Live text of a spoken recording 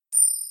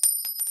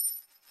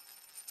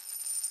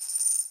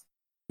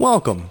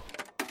Welcome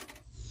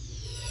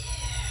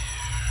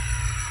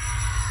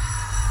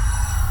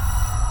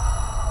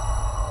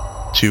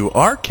to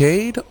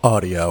Arcade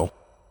Audio.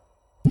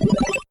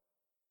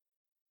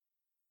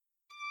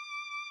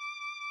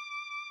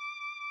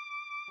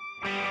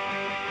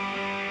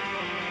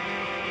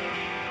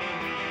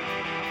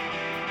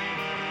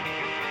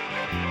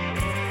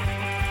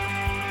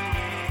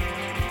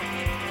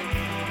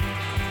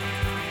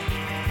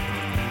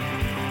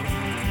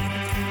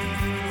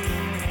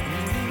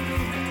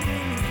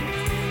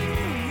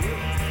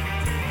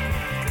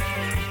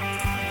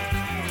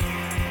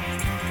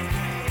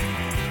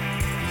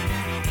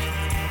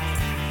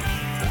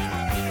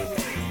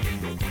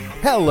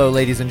 Hello,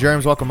 ladies and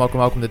germs. Welcome to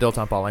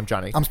Dilettante Ball. I'm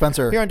Johnny. I'm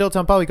Spencer. Here on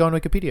Dilettante Ball, we go on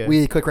Wikipedia.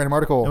 We click random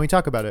article. And we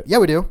talk about it. Yeah,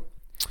 we do.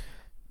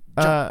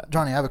 Johnny,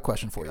 I have a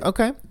question for you.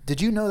 Okay.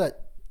 Did you know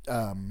that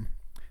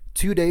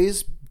 2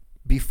 days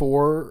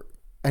before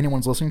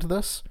anyone's listening to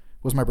this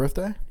was my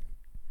birthday?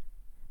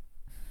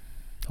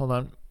 Hold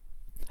on.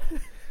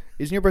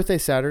 Isn't your birthday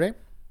Saturday?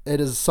 It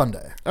is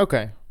Sunday.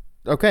 Okay.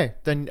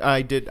 Then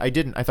I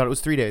didn't. I thought it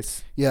was 3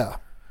 days. Yeah.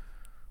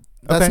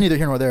 That's Okay. neither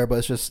here nor there, but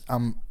it's just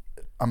I'm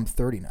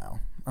 30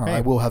 now. Or Hey.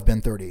 I will have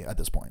been 30 at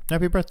this point.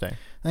 Happy birthday.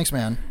 Thanks,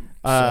 man.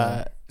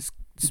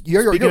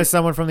 Speaking of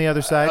someone from the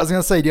other I side, was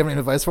going to say, do you have any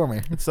advice for me?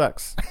 it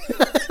sucks.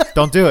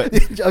 Don't do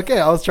it. Okay,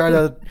 I'll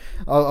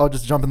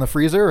just jump in the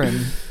freezer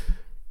and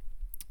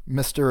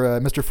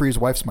Mr. Freeze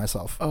wipes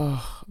myself.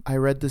 Oh, I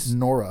read this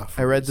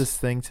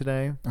thing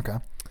today. Okay.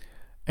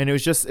 And it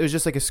was just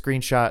like a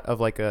screenshot of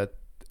like a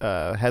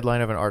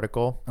headline of an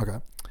article. Okay.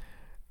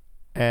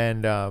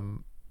 And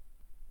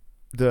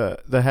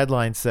the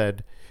headline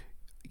said,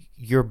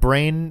 your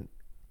brain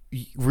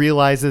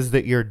realizes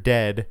that you're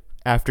dead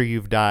after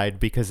you've died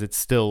because it's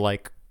still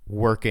like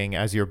working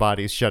as your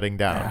body's shutting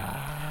down.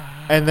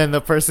 And then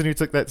the person who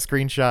took that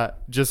screenshot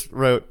just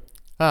wrote,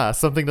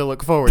 something to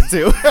look forward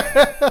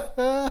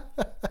to.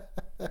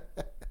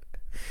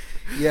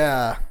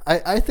 Yeah,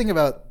 I think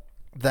about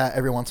that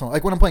every once in a while.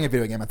 Like when I'm playing a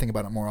video game, I think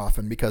about it more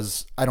often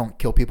because I don't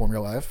kill people in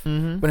real life.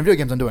 Mm-hmm. But in video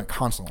games, I'm doing it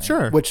constantly.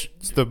 Sure. Which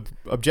it's the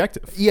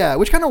objective. Yeah,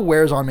 which kind of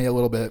wears on me a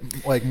little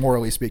bit, like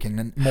morally speaking,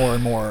 and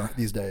more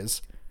these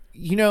days.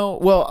 You know,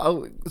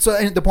 well... So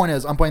and the point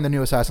is, I'm playing the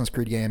new Assassin's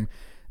Creed game,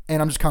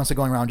 and I'm just constantly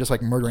going around just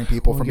like murdering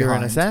people from you're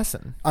behind. You're an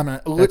assassin.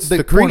 That's the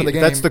point creed. of the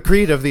game. That's the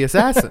creed of the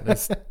assassin,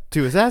 is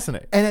to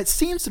assassinate. And it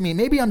seems to me,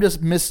 maybe I'm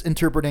just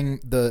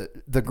misinterpreting the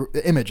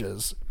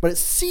images, but it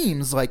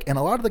seems like in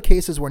a lot of the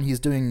cases when he's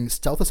doing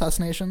stealth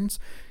assassinations,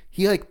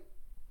 he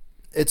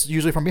it's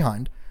usually from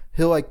behind.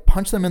 He'll like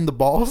punch them in the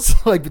balls,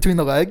 like between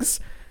the legs,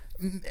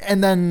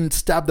 and then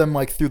stab them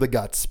like through the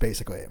guts,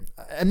 basically.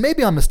 And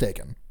maybe I'm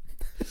mistaken.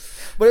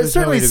 But it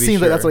certainly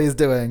seems like that's what he's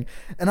doing.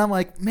 And I'm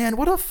like, man,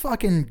 what a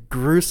fucking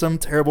gruesome,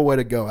 terrible way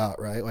to go out,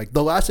 right? Like,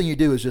 the last thing you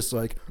do is just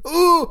like,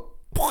 ooh.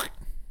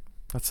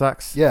 That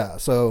sucks. Yeah,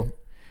 so.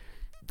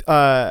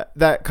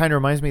 That kind of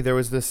reminds me, there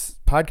was this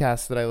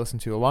podcast that I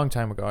listened to a long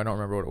time ago. I don't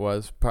remember what it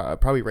was.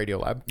 Probably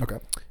Radiolab. Okay.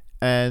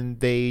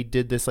 And they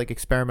did this like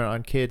experiment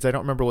on kids. I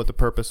don't remember what the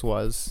purpose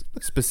was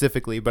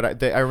specifically,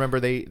 but I remember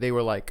they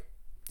were like,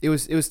 it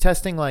was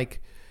testing like,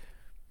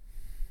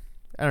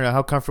 I don't know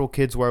how comfortable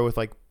kids were with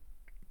like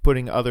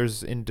putting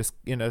others in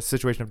a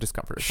situation of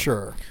discomfort.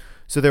 Sure.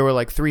 So there were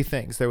like three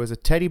things. There was a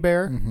teddy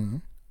bear, mm-hmm.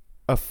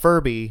 a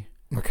Furby,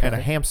 okay. and a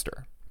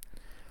hamster.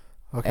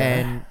 Okay.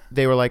 And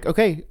they were like,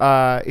 okay,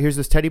 here's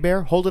this teddy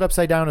bear. Hold it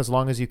upside down as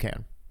long as you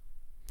can.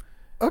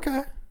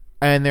 Okay.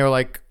 And they were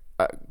like,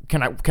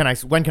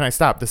 when can I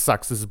stop? This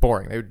sucks. This is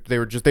boring. They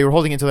were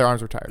holding it until their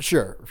arms were tired.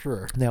 Sure.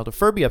 And they held a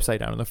Furby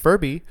upside down. And the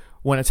Furby,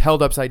 when it's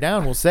held upside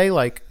down, will say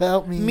like,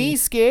 help me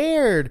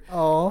scared.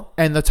 Oh.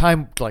 And the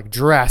time like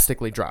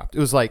drastically dropped. It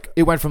was like,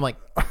 it went from like,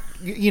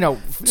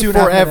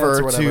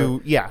 forever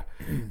to, yeah.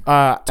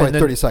 To like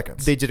 30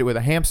 seconds. They did it with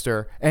a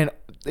hamster. And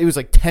it was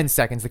like 10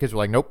 seconds. The kids were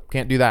like, nope,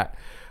 can't do that.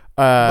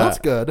 That's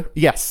good.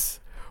 Yes.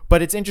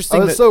 But it's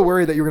interesting. I was so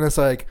worried that you were going to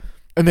say like,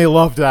 and they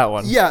loved that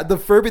one. Yeah, the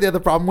Furby they had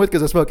the problem with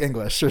because I spoke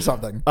English or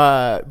something.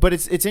 But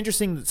it's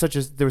interesting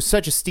that there was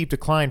such a steep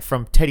decline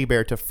from teddy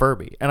bear to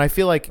Furby, and I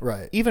feel like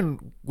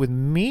even with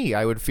me,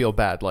 I would feel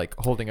bad like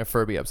holding a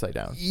Furby upside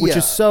down, which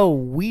is so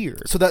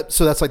weird. So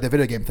that's like the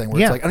video game thing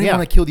where it's like I don't even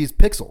want to kill these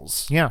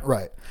pixels. Yeah,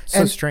 right.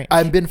 So strange.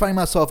 I've been finding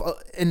myself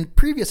in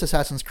previous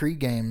Assassin's Creed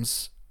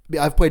games.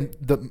 I've played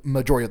the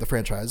majority of the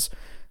franchise.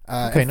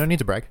 Okay, no need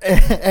to brag.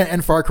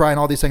 And Far Cry and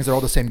all these things are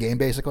all the same game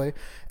basically.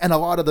 And a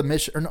lot of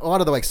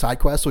the like side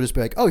quests will just be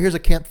like, oh, here's a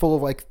camp full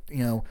of like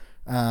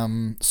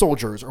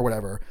soldiers or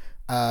whatever.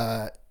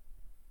 And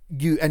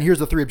here's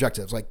the three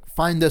objectives: like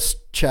find this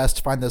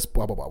chest, find this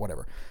blah blah blah,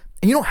 whatever.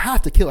 And you don't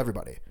have to kill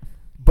everybody,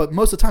 but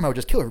most of the time I would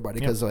just kill everybody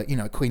because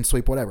clean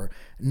sweep, whatever.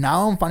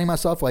 Now I'm finding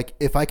myself like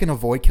if I can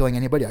avoid killing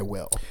anybody, I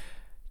will.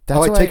 I'll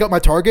like take out my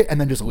target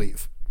and then just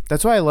leave.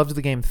 That's why I loved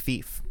the game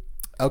Thief.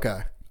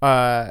 Okay.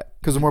 Because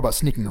it's more about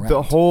sneaking around.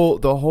 The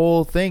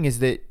whole thing is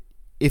that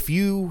if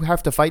you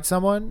have to fight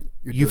someone,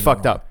 you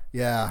fucked up.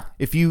 Yeah.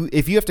 If you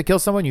have to kill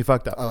someone, you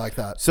fucked up. I like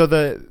that. So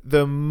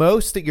the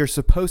most that you're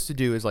supposed to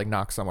do is like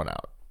knock someone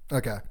out.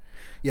 Okay.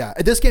 Yeah,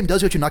 this game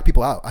does let you knock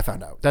people out. I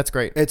found out. That's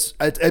great.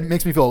 It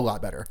makes me feel a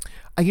lot better.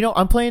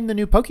 I'm playing the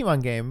new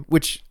Pokemon game,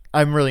 which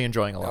I'm really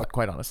enjoying a lot,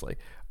 quite honestly.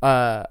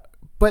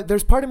 But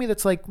there's part of me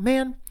that's like,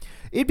 man,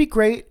 it'd be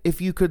great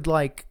if you could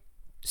like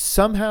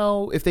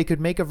somehow, if they could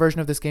make a version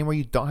of this game where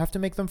you don't have to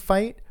make them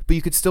fight, but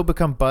you could still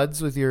become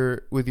buds with your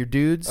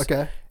dudes.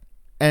 Okay.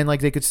 And like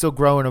they could still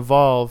grow and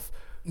evolve.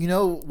 You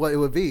know what it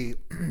would be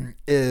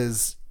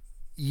is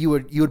you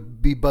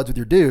would be buds with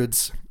your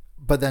dudes,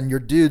 but then your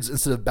dudes,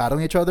 instead of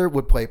battling each other,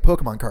 would play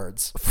Pokemon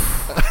cards.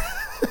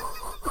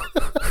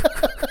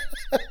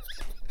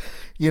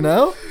 You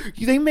know?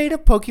 They made a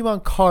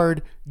Pokemon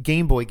card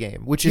Game Boy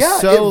game, which is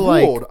It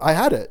like ruled. I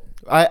had it.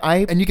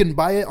 I And you can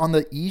buy it on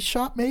the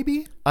eShop,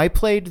 maybe? I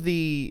played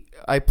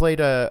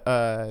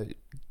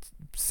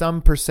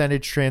some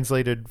percentage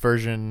translated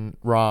version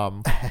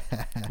ROM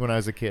when I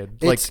was a kid.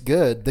 It's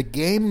good. The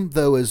game,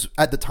 though, is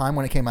at the time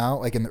when it came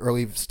out, like in the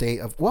early state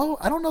of, well,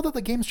 I don't know that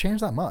the game's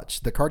changed that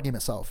much. The card game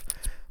itself.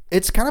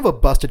 It's kind of a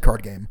busted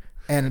card game.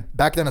 And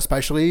back then,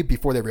 especially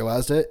before they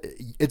realized it,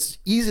 it's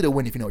easy to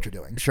win if you know what you're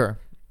doing. Sure.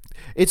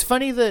 It's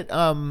funny that,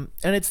 and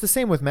it's the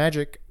same with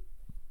Magic.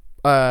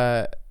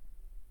 They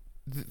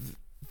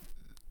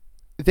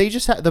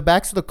just the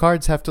backs of the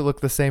cards have to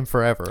look the same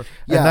forever.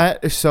 Yeah. And that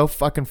is so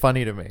fucking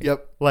funny to me.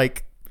 Yep.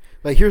 Like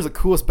here's the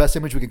coolest best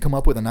image we could come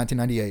up with in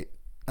 1998.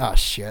 Ah,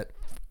 shit.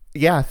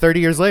 yeah, 30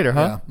 years later,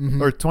 huh? Yeah.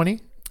 Mhm. Or 20? 20.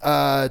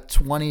 Yeah,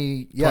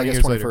 20 I guess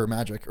years 20 later. for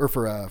Magic or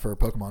for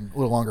Pokemon. A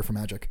little longer for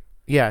Magic.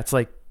 Yeah, it's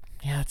like,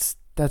 yeah,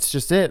 that's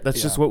just it.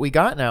 That's just Yeah. what we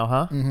got now,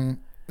 huh? Mm-hmm.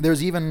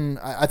 There's even,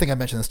 I think I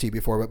mentioned this to you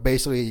before, but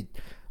basically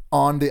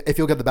if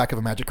you look at the back of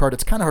a Magic card,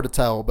 it's kind of hard to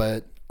tell,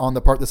 but on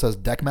the part that says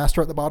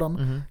Deckmaster at the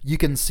bottom, you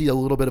can see a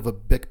little bit of a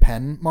Bic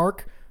pen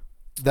mark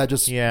that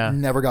just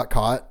never got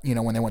caught,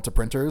 when they went to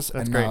printers.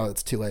 That's and great. now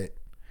it's too late.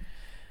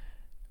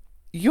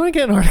 You want to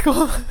get an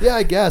article? Yeah,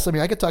 I guess. I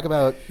mean, I could talk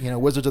about,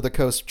 Wizards of the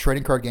Coast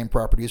trading card game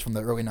properties from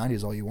the early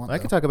 90s all you want. I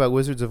could talk about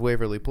Wizards of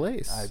Waverly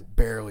Place. I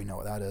barely know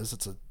what that is.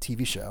 It's a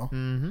TV show.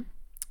 Mm-hmm.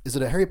 Is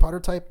it a Harry Potter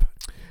type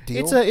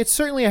deal? It's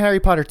certainly a Harry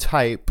Potter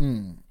type.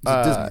 It's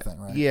a Disney thing,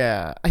 right?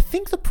 Yeah. I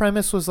think the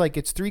premise was like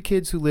it's 3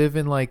 kids who live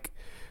in like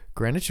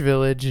Greenwich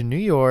Village in New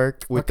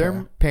York with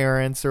their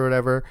parents or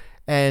whatever,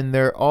 and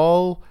they're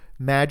all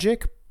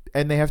magic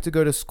and they have to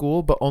go to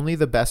school, but only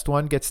the best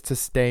one gets to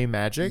stay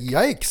magic.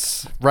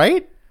 Yikes.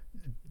 Right?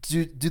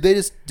 Do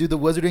the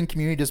wizarding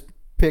community just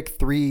pick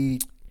 3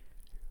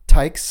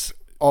 tykes?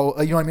 All,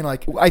 you know what I mean?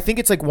 Like, I think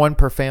it's like one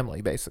per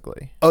family,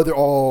 basically. oh,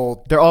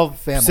 they're all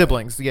family.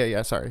 Siblings.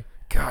 Yeah, sorry.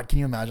 God, can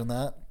you imagine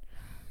that?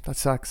 That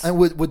sucks. And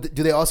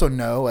do they also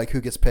know like who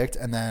gets picked?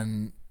 And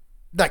then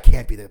that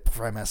can't be the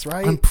premise,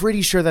 right? I'm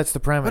pretty sure that's the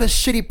premise. What a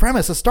shitty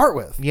premise to start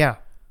with. Yeah.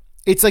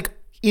 It's like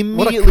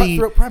What a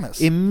cutthroat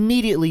premise.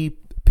 immediately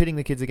pitting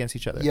the kids against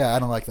each other. Yeah, I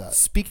don't like that.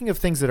 Speaking of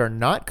things that are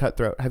not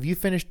cutthroat, have you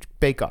finished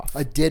Bake Off?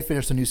 I did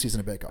finish the new season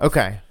of Bake Off.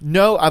 Okay.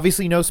 No,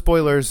 obviously no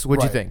spoilers.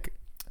 What'd you Right. think?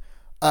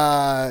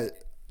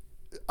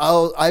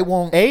 I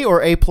won't. A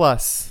or A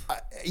plus?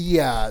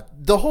 Yeah,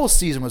 the whole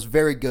season was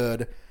very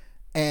good,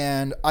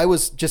 and I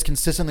was just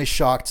consistently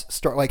shocked.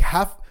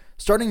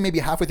 Starting maybe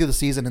halfway through the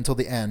season until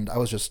the end, I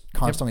was just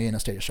constantly in a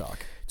state of shock.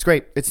 It's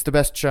great. It's the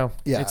best show.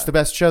 Yeah. It's the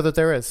best show that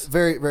there is.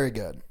 Very, very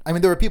good. I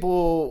mean, there were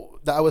people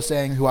that I was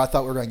saying who I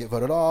thought were going to get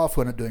voted off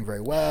who ended up doing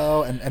very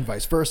well, and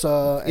vice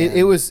versa. And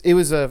It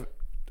was a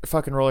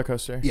fucking roller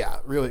coaster. yeah,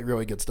 really,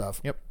 really good stuff.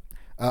 Yep.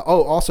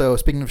 Also,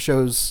 speaking of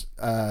shows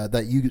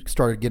that you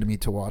started getting me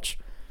to watch,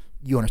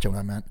 you understand what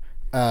I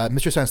meant.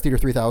 Mystery Science Theater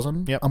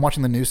 3000. Yep. I'm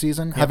watching the new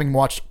season, having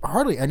watched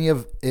hardly any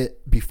of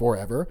it before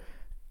ever.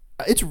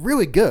 It's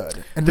really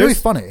good and really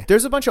funny.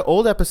 There's a bunch of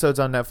old episodes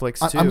on Netflix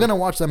too. I'm going to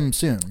watch them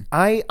soon.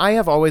 I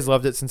have always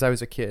loved it since I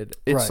was a kid.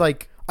 It's Right.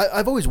 like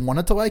I've always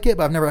wanted to like it,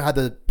 but I've never had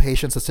the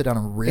patience to sit down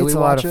and really it's a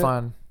watch lot of it.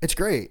 fun. It's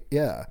great.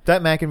 Yeah.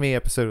 That Mac and Me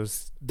episode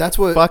was That's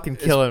what fucking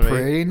is killing me.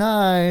 Pretty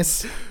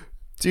nice.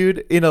 Dude,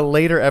 in a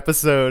later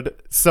episode,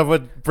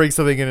 someone brings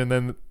something in and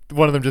then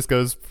one of them just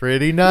goes,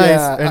 pretty nice.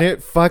 Yeah, and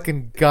it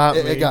fucking got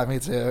me. It got me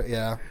too.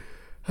 Yeah.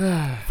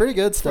 Pretty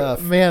good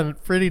stuff. Man,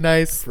 pretty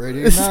nice.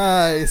 Pretty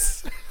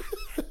nice.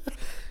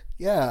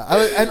 Yeah.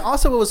 And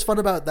also what was fun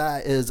about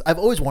that is I've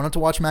always wanted to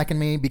watch Mac and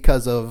Me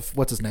because of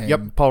what's his name?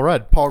 Yep, Paul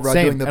Rudd.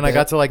 Same. doing the and I bit.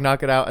 got to like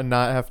knock it out and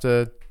not have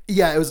to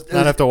Yeah, it was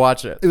have to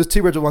watch it. It was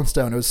 2 birds with 1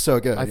 stone. It was so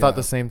good. I thought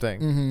the same thing.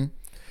 Mm-hmm.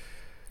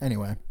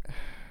 Anyway.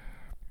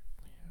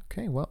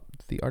 Okay, well,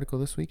 the article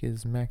this week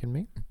is Mac and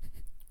Me.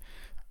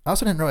 I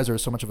also didn't realize there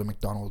was so much of a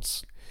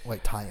McDonald's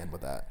like tie-in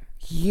with that.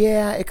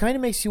 Yeah, it kind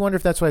of makes you wonder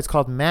if that's why it's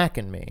called Mac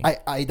and Me.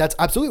 I that's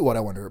absolutely what I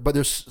wonder. But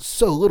there's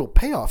so little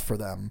payoff for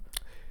them.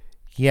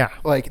 Yeah.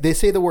 Like they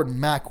say the word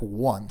Mac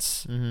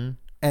once, and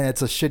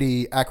it's a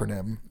shitty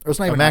acronym. Or it's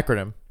not A even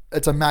macronym.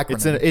 It's a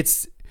macronym.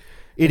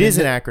 It is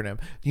an acronym.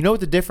 You know what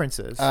the difference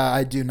is?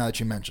 I do now that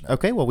you mention it.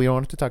 Okay, well, we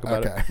don't have to talk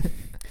about Okay. it.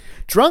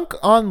 Drunk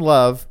on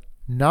Love,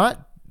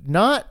 not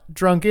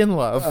Drunk in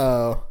Love.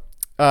 Oh.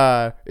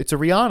 It's a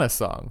Rihanna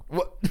song.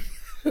 What?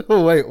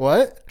 Wait,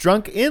 what?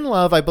 Drunk in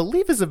Love, I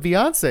believe, is a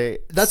Beyonce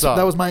song.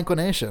 That was my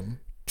inclination.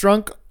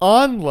 Drunk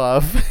on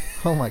Love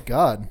Oh my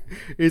God.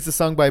 It's a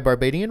song by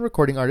Barbadian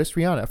recording artist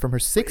Rihanna from her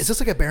Is sixth. this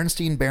like a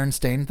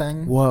Berenstain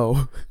thing?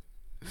 Whoa.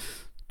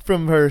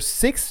 From her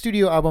sixth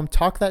studio album,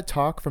 Talk That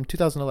Talk, from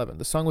 2011.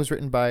 The song was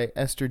written by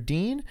Esther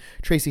Dean,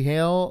 Tracy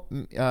Hale,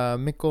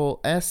 Mikkel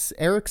S.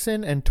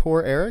 Erickson, and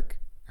Tor Erik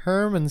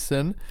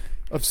Hermanson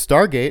of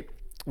Stargate.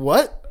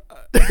 What?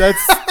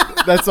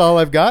 That's all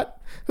I've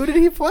got. Who did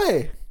he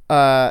play?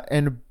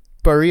 And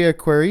Baria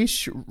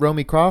Quarish,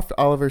 Romy Croft,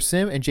 Oliver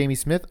Sim, and Jamie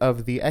Smith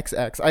of the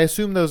XX. I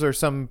assume those are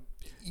some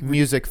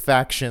music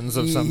factions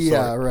of some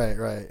Yeah, sort.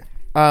 right.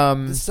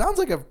 Um, It sounds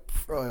like a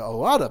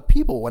lot of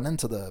people went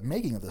into the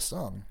making of this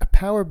song. a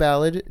power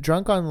ballad,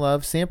 Drunk on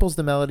Love, samples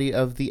the melody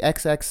of the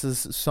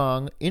XX's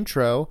song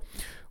Intro,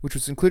 which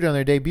was included on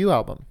their debut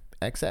album,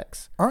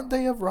 XX. Aren't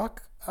they a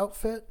rock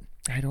outfit?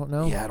 I don't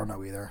know. Yeah, I don't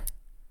know either.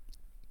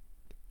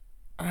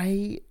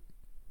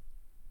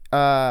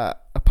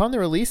 Upon the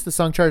release, the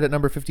song charted at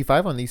number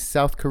 55 on the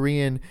South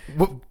Korean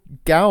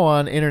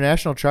Gaon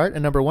International Chart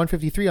and number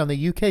 153 on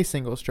the UK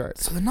Singles Chart.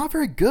 So they're not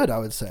very good, I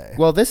would say.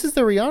 Well, this is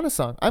the Rihanna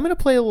song. I'm going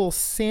to play a little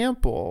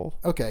sample.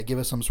 Okay, give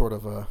us some sort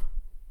of a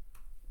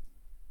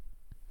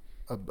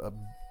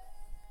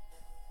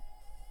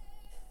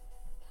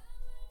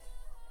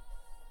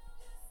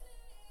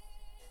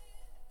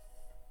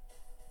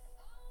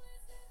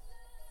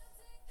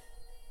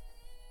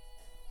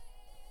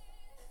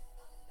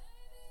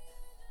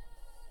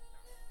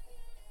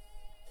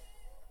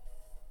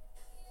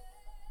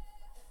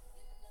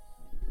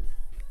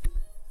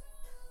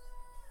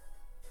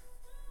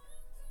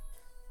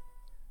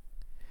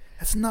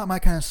It's not my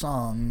kind of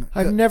song.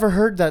 I've never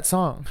heard that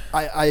song.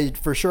 I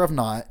for sure have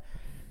not.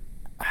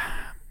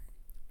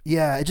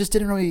 Yeah, it just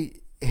didn't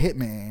really hit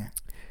me.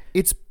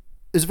 It's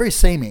It's very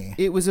samey.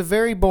 It was a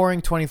very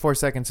boring 24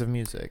 seconds of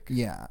music.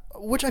 Yeah,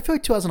 which I feel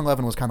like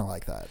 2011 was kind of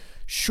like that.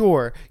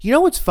 Sure. You know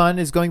what's fun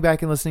is going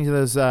back and listening to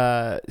those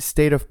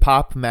State of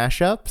Pop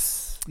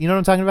mashups. You know what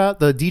I'm talking about?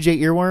 The DJ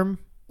Earworm.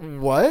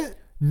 What?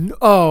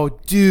 Oh,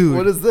 dude.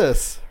 What is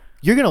this?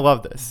 You're going to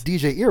love this.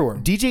 DJ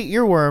Earworm. DJ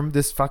Earworm,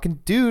 this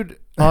fucking dude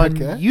on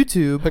Okay.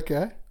 YouTube,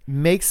 Okay.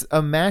 makes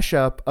a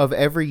mashup of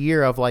every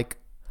year of like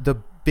the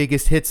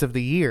biggest hits of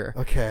the year.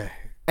 Okay.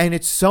 And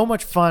it's so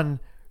much fun.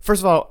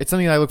 First of all, it's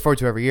something I look forward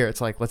to every year.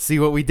 It's like, let's see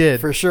what we did.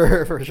 For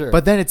sure. For sure.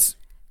 But then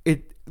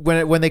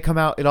when they come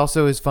out, it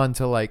also is fun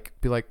to like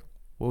be like,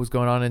 what was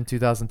going on in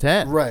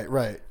 2010?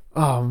 right.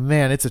 Oh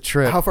man, it's a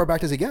trip. How far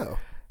back does he go?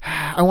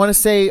 I want to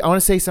say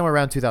somewhere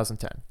around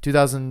 2010,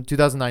 2009,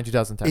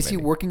 2010. Is he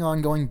maybe. working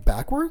on going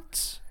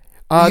backwards?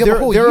 You have a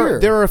whole There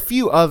year. are a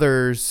few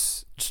others.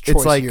 Choice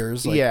It's like,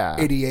 years, like yeah,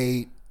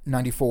 88,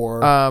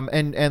 94.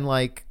 and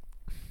like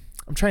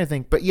I'm trying to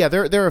think, but yeah,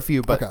 there are a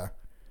few, but okay.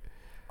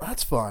 Well,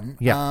 that's fun.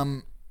 Yeah.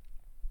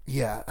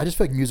 Yeah, I just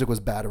feel like music was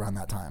bad around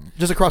that time,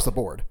 just across the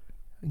board.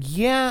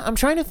 yeah, I'm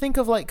trying to think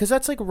of like, because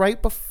that's like right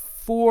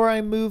before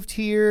I moved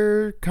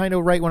here, kind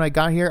of right when I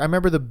got here. I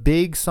remember the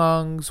big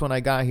songs when I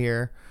got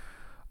here.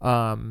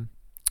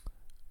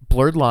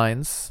 Blurred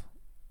Lines.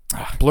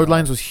 Blurred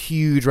Lines was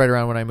huge right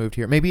around when I moved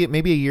here. Maybe a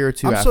year or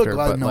two I'm after. so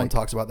glad but no like, one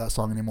talks about that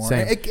song anymore.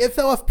 Same. It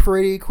fell off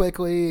pretty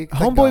quickly. Thank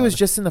Homeboy God. was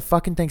just in the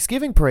fucking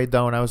Thanksgiving parade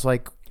though, and I was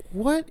like,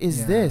 "What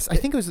is Yeah. this?" I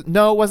think it was it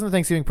wasn't the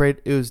Thanksgiving parade.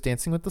 It was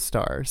Dancing with the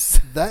Stars,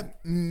 that,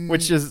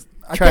 which is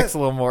I tracks can't- a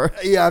little more.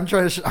 Yeah, I'm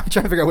trying to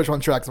figure out which one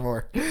tracks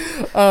more.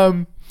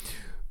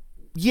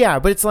 Yeah,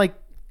 but it's like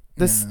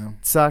this Yeah.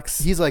 sucks.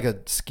 He's like a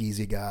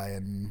skeezy guy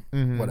and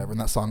Mhm. whatever, and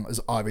that song is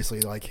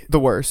obviously like The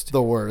worst.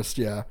 the worst.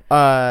 Yeah.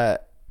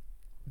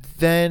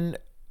 Then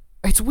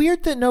it's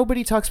weird that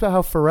nobody talks about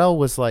how Pharrell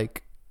was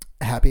like.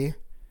 Happy.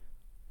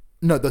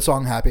 No, the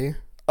song Happy.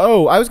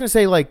 Oh, I was gonna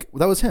say like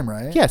That was him,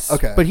 right? yes,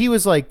 Okay. but he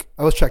was like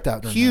I was checked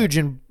out. during huge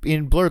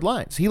in Blurred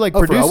Lines. He like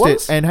Oh, Pharrell produced it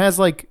was? and has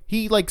like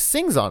he like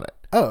sings on it.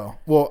 that. Oh,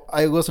 well,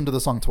 I listened to the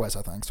song twice,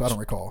 I think, so I don't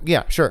recall.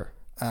 Yeah, sure.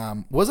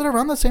 Was it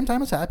around the same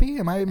time as Happy?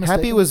 Am I mistaken?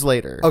 Happy was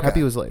later. Okay.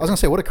 Happy was I later. was gonna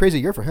say, what a crazy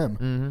year for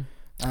him.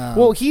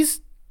 Well,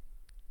 he's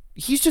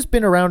just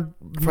been around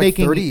like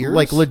making 30 years?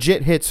 like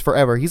legit hits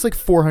forever. He's like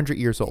 400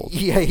 years old.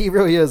 Yeah, he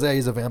really is. Yeah,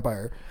 he's a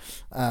vampire.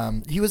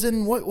 He was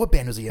in what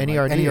band was he in?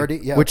 NERD. Like, NERD.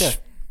 Yeah. Which, okay.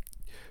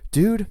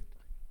 dude,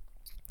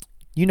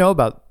 you know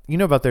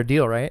about their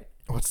deal, right?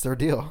 What's their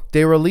deal?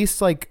 They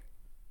released like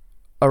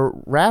a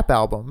rap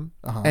album,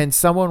 Uh-huh. and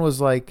someone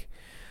was like,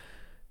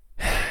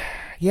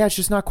 "Yeah, it's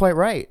just not quite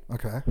right."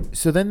 Okay.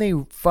 So then they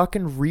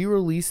fucking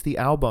re-released the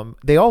album.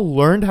 They all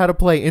learned how to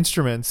play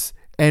instruments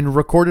and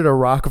recorded a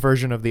rock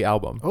version of the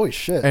album Holy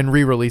shit. and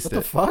re-released What it.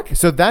 the fuck?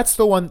 So that's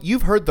the one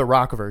you've heard, the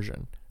rock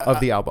version of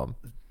the album.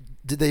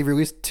 Did they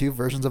release two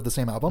versions of the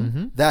same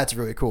album? That's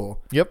really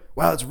cool. Yep.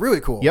 Wow, that's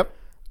really cool. Yep.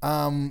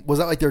 Was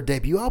that like their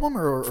debut album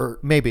or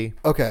Maybe.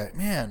 okay,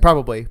 man.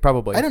 Probably.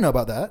 I didn't know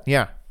about that.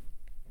 Yeah.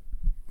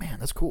 Man,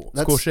 that's cool.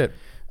 That's cool shit.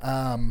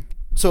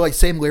 So like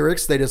same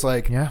lyrics, they just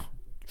like Yeah.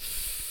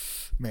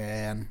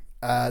 man.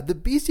 The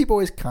Beastie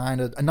Boys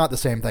kind of not the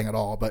same thing at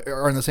all, but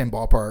are in the same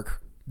ballpark.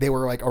 They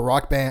were like a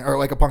rock band or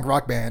like a punk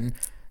rock band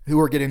who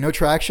were getting no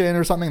traction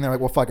or something. They're like,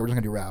 well, fuck it, we're just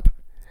gonna do rap.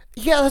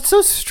 Yeah, that's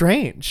so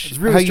strange. It's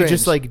really how strange. you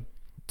just like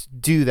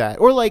do that.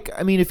 Or like,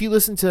 I mean, if you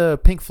listen to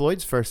Pink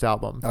Floyd's first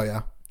album, Oh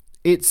yeah.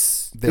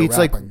 it's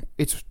like rapping.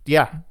 it's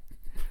yeah.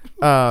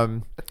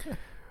 Isn't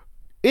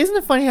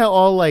it funny how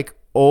all like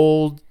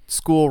old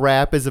school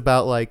rap is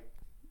about like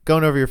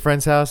going over your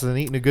friend's house and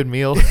eating a good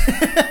meal?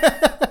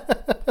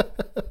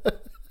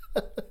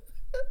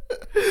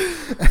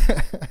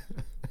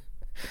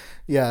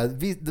 Yeah,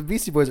 the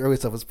Beastie Boys early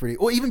stuff was pretty.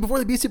 Well, even before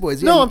the Beastie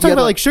Boys. No, yeah, I'm talking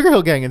about like Sugar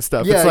Hill Gang and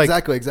stuff. Yeah, it's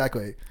like,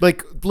 exactly.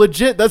 like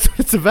legit. That's what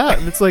it's about.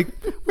 And it's like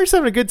we're just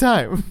having a good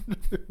time.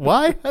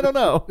 Why? I don't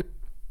know.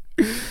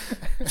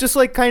 Just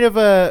like kind of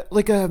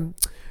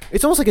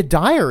it's almost like a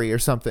diary or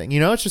something.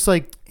 You know, it's just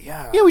like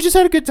Yeah. yeah, we just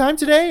had a good time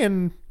today,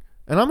 and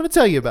I'm going to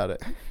tell you about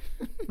it.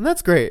 And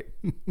that's great.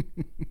 It's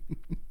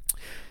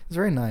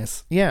very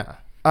nice. Yeah.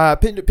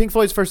 Pink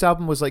Floyd's first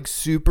album was like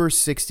super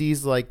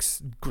 60s, like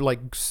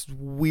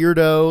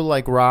weirdo,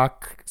 like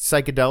rock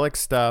psychedelic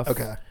stuff.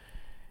 Okay.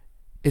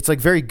 It's like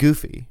very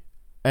goofy.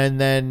 And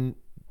then,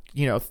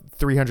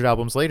 300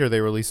 albums later,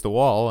 they released The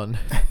Wall. And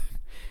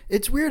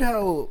It's weird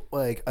how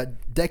like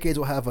decades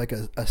will have like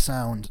a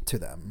sound to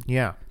them.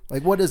 yeah.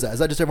 Like, what is that? Is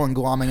that just everyone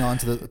glomming on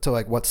to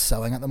like what's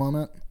selling at the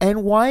moment?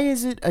 And why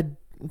is it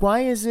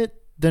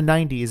the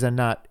 90s and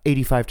not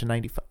 85 to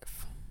 95?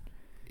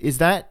 I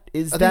think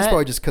it's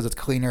probably just because it's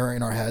cleaner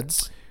in our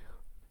heads.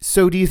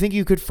 So do you think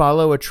you could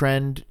follow a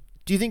trend?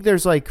 Do you think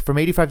there's like from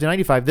 85 to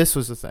 95, this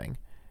was the thing?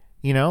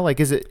 Like,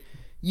 is it?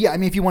 Yeah, I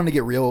mean, if you wanted to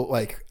get real,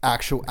 like,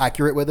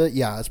 accurate with it,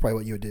 yeah, that's probably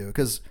what you would do.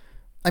 Because,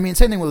 I mean,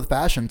 same thing with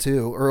fashion,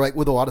 too, or, like,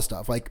 with a lot of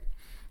stuff. Like,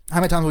 how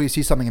many times will you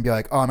see something and be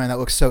like, oh, man, that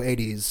looks so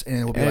 80s,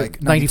 and it will be,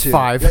 like,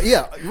 95.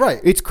 Yeah,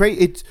 right. It's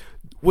crazy.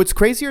 What's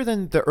crazier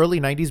than the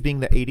early 90s being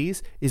the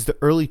 80s is the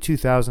early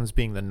 2000s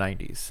being the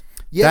 90s.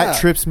 Yeah.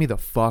 That trips me the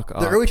fuck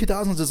up. The early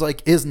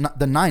 2000s is not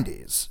the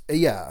 90s.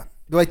 Yeah.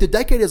 Like, the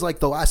decade is, like,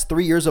 the last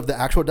 3 years of the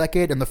actual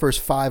decade and the first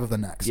 5 of the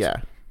next. Yeah.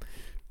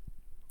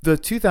 The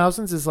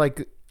 2000s is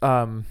like...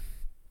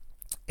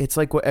 it's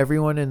like what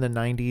everyone in the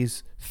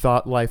 90s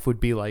thought life would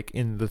be like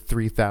in the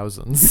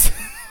 3000s.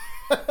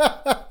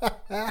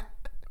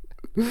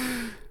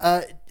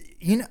 I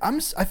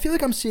feel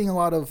like I'm seeing a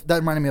lot of that.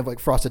 Reminded me of like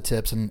Frosted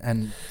Tips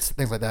and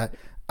things like that.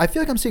 I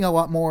feel like I'm seeing a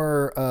lot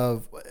more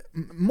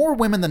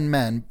women than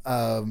men,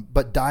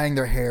 but dyeing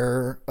their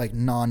hair like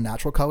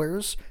non-natural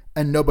colors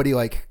and nobody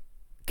like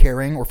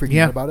caring or freaking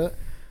out about it.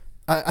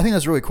 I think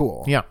that's really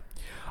cool. Yeah.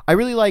 I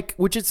really like,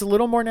 which it's a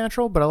little more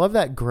natural, but I love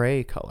that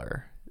gray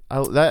color.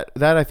 That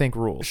I think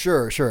rules.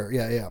 Sure.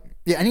 Yeah.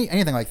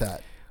 Anything like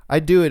that.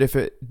 I'd do it if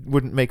it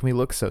wouldn't make me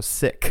look so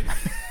sick.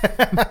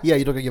 Yeah,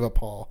 you don't give up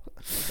Paul.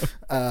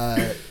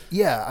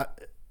 Yeah,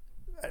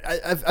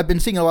 I've been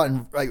seeing a lot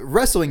in like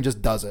wrestling.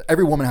 Just does it.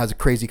 Every woman has a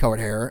crazy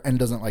colored hair and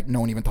doesn't like. No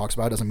one even talks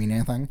about it. Doesn't mean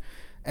anything.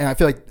 And I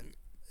feel like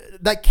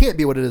that can't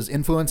be what it is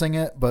influencing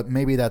it. But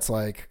maybe that's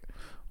like.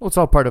 Well, it's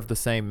all part of the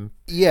same.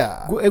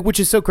 Yeah. Which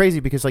is so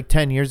crazy because like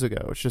 10 years ago,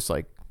 it's just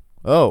like,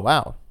 oh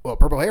wow. Well,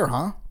 purple hair,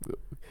 huh?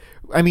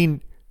 I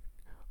mean,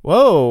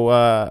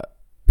 whoa,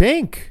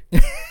 Pink.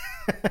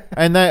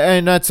 and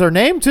that's her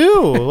name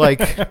too. Like,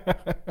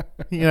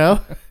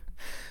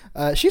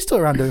 she's still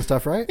around doing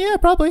stuff, right? Yeah,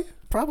 probably.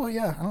 Probably,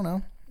 yeah. I don't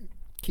know.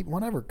 Keep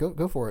whatever.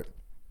 Go for it.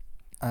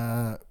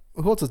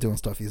 Who else is doing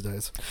stuff these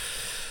days?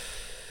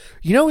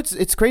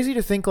 It's crazy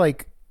to think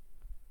like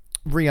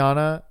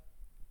Rihanna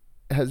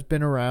has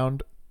been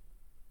around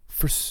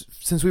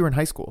since we were in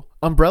high school.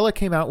 Umbrella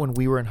came out when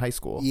we were in high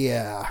school.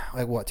 Yeah,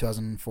 like what,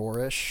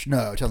 2004-ish?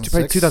 No, 2006.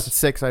 Probably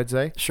 2006, I'd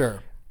say.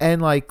 Sure.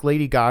 And like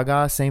Lady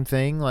Gaga, same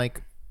thing.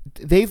 Like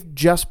they've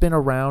just been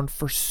around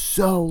for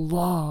so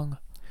long.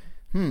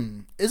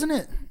 Isn't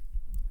it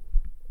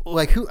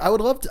like who I would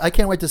love to, I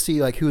can't wait to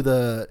see like who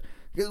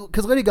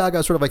because Lady Gaga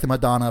is sort of like the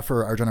Madonna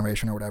for our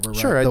generation or whatever, right?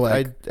 Sure,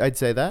 I'd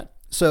say that.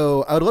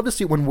 So I would love to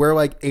see when we're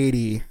like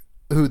 80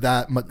 who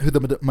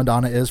the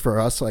Madonna is for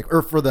us, like,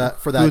 or for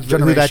that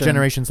generation. Who that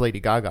generation's Lady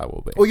Gaga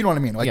will be. Well, you know what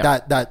I mean, like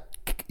that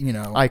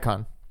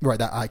icon, right?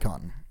 That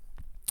icon.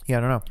 Yeah,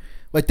 I don't know.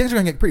 Like things are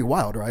gonna get pretty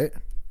wild, right?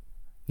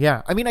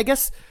 Yeah, I mean, I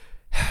guess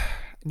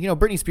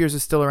Britney Spears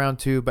is still around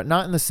too, but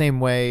not in the same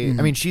way. Mm-hmm.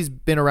 I mean, she's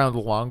been around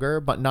longer,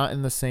 but not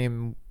in the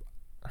same.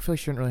 I feel like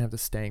she didn't really have the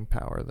staying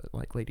power that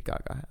like Lady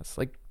Gaga has.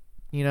 Like,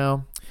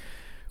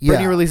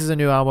 Britney releases a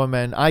new album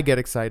and I get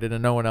excited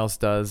and no one else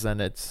does,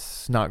 and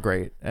it's not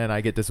great, and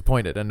I get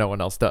disappointed and no one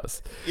else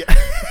does. Yeah.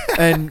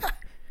 And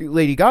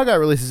Lady Gaga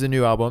releases a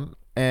new album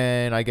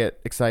and I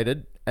get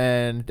excited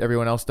and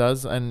everyone else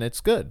does, and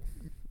it's good.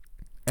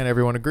 And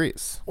everyone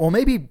agrees. Well,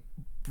 maybe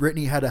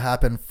Britney had to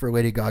happen for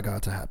Lady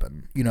Gaga to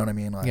happen. You know what I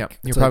mean? Like, yeah,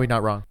 you're probably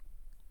not wrong.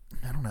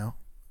 I don't know.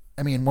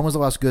 I mean, when was the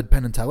last good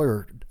Penn and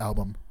Teller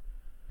album?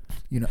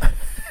 I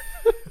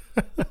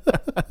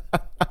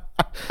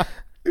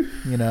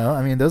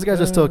mean, those guys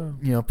are still,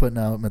 putting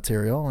out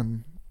material,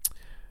 and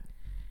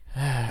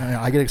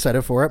I get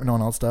excited for it, but no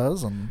one else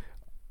does. And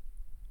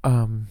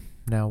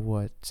now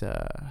what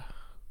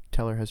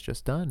Teller has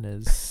just done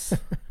is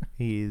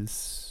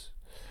he's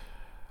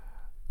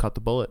caught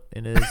the bullet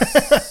in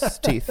his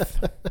teeth.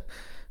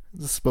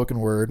 Spoken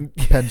word,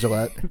 Penn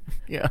Jillette.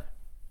 Yeah.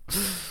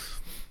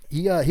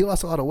 He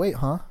lost a lot of weight,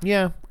 huh?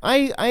 Yeah,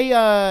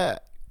 I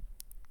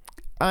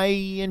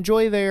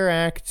enjoy their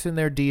act and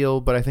their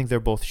deal, but I think they're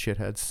both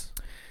shitheads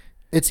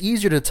It's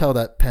easier to tell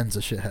that Penn's a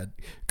shithead.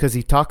 because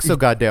he talks so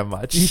goddamn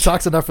much. He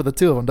talks enough for the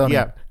two of them, don't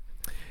Yeah.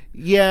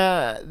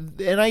 Yeah,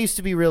 and I used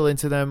to be real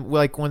into them,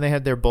 like when they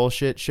had their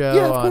bullshit show. he?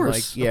 Yeah, of on,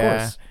 course. like, yeah. Of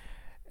course.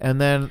 And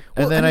then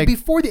Well, I mean,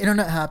 before the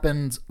internet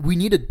happened, we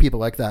needed people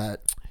like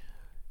that.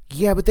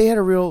 yeah, but they had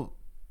a real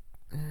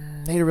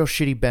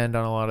shitty bend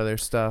on a lot of their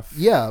stuff.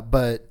 Yeah,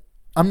 but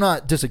I'm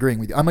not disagreeing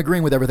with you. I'm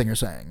agreeing with everything you're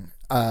saying.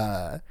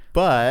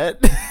 But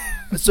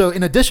So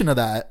in addition to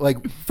that,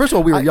 like, first of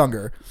all, we were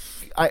younger,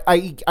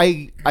 I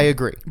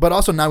agree. but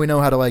also now we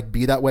know how to like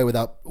be that way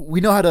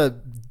we know how to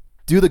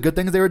do the good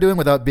things they were doing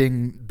without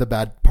being the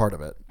bad part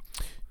of it.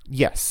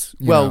 Yes.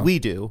 You Well, know. we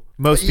do.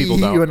 Most people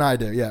don't. You and I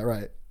do. Yeah,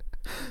 right.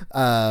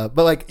 But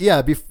like,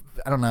 yeah,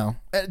 I don't know.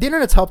 The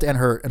internet's helped and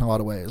hurt in a lot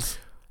of ways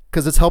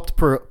because it's helped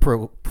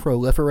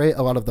proliferate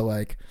a lot of the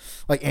like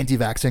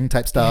anti-vaxxing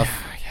type stuff.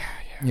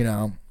 Yeah. You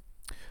know.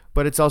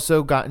 But it's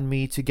also gotten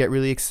me to get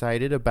really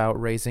excited about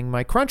raising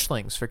my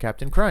Crunchlings for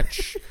Captain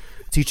Crunch,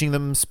 teaching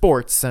them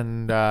sports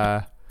and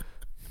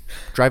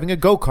driving a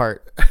go-kart.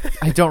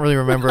 I don't really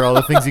remember all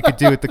the things you could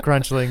do with the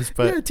Crunchlings,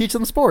 but Yeah, teach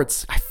them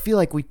sports. I feel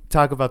like we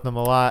talk about them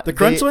a lot. The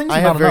Crunchlings? I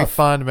have Not very enough.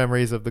 fond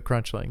memories of the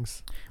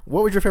Crunchlings.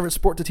 What was your favorite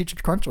sport to teach a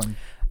Crunchling?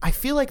 I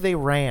feel like they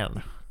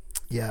ran.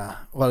 Yeah,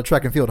 a lot of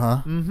track and field,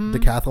 huh? Mm-hmm.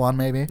 Decathlon,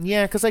 maybe.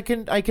 Yeah, because I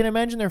can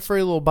imagine their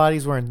furry little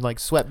bodies wearing like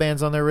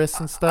sweatbands on their wrists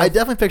and stuff. I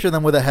definitely picture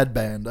them with a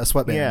headband, a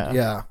sweatband.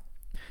 Yeah.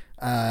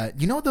 Yeah.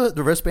 You know what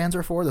the wristbands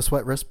are for? The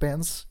sweat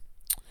wristbands?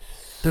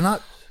 They're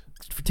not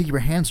to keep your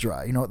hands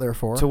dry. You know what they're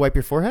for? To wipe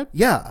your forehead?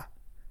 Yeah.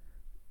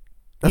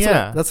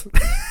 Yeah. That's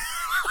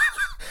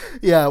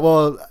yeah,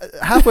 well,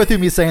 halfway through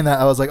me saying that,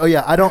 I was like, oh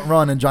yeah, I don't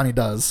run and Johnny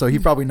does, so he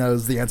probably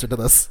knows the answer to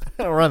this.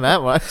 I don't run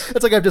that much.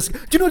 It's like do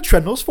you know what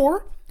treadmill's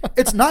for?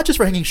 It's not just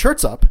for hanging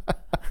shirts up.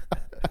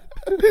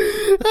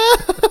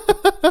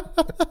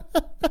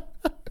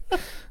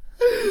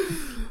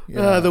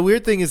 The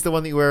weird thing is the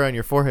one that you wear on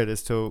your forehead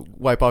is to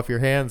wipe off your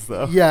hands,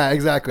 though. Yeah,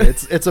 exactly.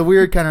 It's a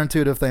weird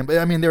counterintuitive thing, but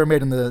I mean, they were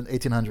made in the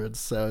 1800s,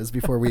 so it's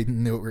before we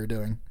knew what we were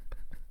doing.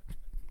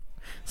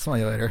 Smell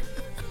you later.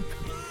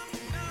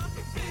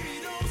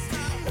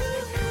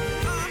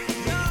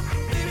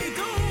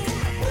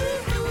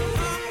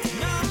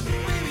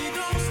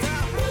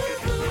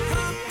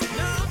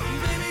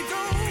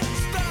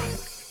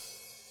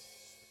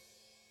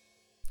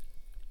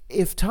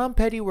 If Tom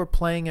Petty were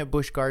playing at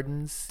Busch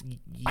Gardens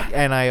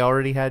and I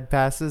already had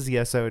passes,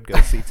 yes, I would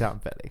go see Tom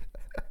Petty.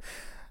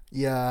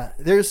 Yeah,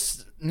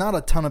 there's not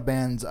a ton of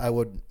bands I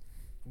would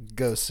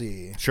go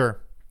see.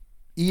 Sure.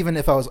 Even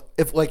if I was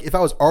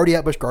already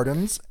at Busch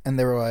Gardens and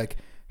they were like,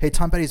 "Hey,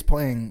 Tom Petty's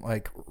playing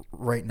like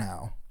right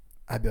now,"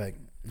 I'd be like,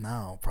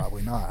 "No,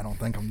 probably not. I don't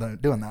think I'm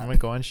doing that." I'm going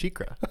to go on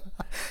Shikra.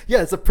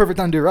 Yeah, it's a perfect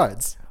time to do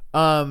rides.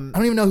 I Um,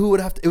 don't even know who would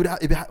have to.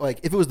 It'd be like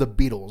if it was the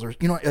Beatles or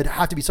it'd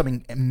have to be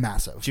something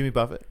massive. Jimmy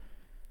Buffett.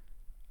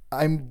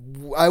 I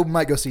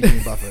might go see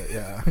Jimmy Buffett.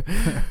 Yeah,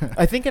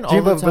 I think in all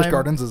Jimmy the Buffett Busch time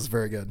Gardens is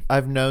very good.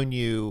 I've known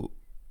you,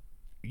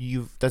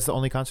 that's the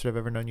only concert I've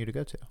ever known you to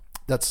go to.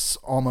 That's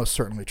almost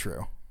certainly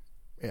true.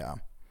 Yeah,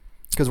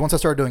 because once I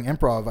started doing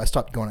improv, I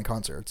stopped going to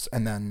concerts,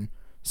 and then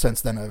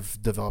since then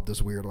I've developed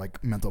this weird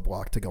like mental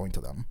block to going to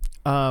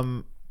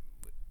them.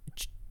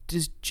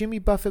 Does Jimmy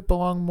Buffett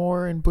belong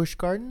more in Busch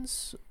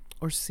Gardens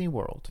or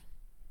SeaWorld?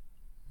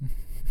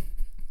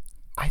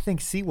 I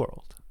think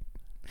SeaWorld.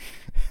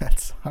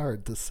 That's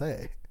hard to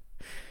say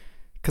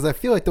because I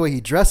feel like the way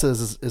he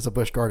dresses is a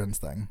Busch Gardens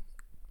thing,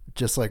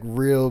 just like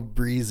real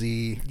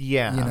breezy.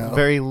 Yeah,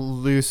 very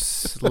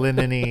loose,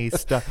 linen-y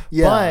stuff.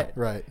 Yeah, but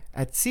right.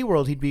 at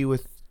SeaWorld, he'd be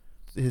with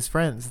his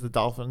friends, the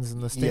dolphins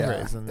and the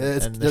stingrays and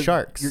the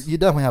sharks. You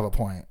definitely have a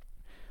point.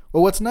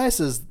 Well, what's nice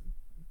is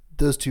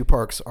those two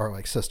parks are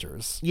like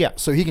sisters. Yeah.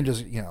 So he can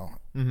just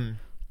Mm-hmm.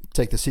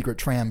 take the secret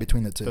tram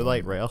between the two. The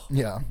light rail.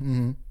 Yeah.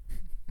 Mm-hmm.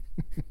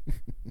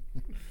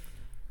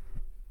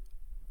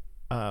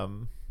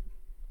 Um,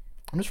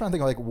 I'm just trying to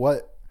think of like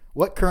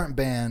what current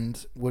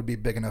band would be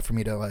big enough for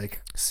me to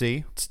like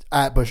see?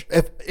 at Busch,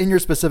 if in your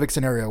specific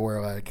scenario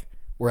where like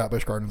we're at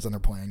Busch Gardens and they're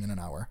playing in an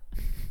hour,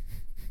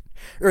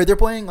 or they're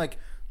playing like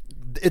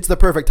it's the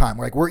perfect time.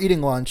 Like we're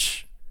eating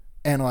lunch,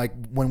 and like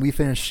when we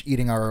finish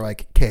eating our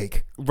like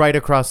cake, Right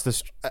across the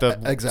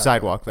exactly.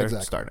 sidewalk they're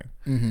Exactly. starting.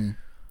 Mm-hmm.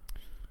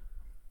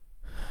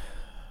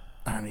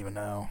 I don't even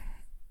know.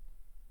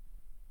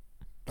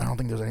 I don't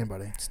think there's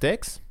anybody.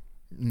 Sticks?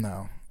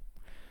 No.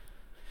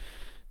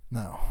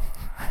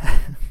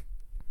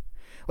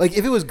 Like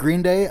if it was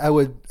Green Day, I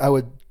would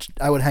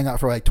hang out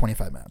for like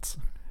 25 minutes,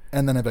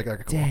 and then I'd be like,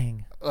 okay, cool.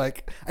 Dang.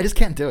 Like I just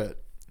can't do it.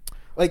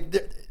 Like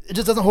it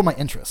just doesn't hold my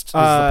interest. Is the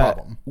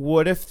problem.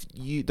 What if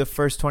the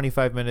first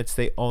 25 minutes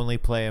they only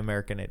play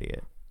American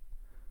Idiot?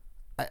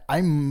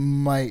 I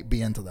might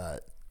be into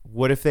that.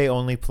 What if they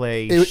only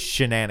play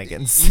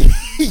Shenanigans?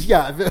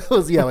 Yeah, if it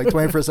was like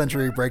 21st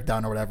Century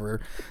Breakdown or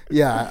whatever.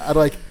 Yeah, I'd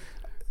like.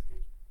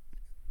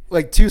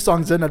 like 2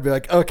 songs in, I'd be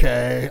like,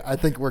 okay, I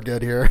think we're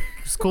good here.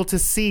 It's cool to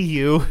see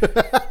you.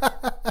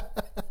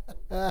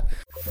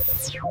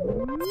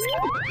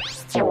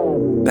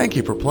 Thank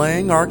you for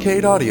playing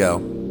Arcade Audio.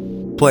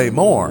 Play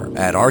more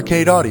at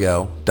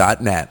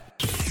arcadeaudio.net.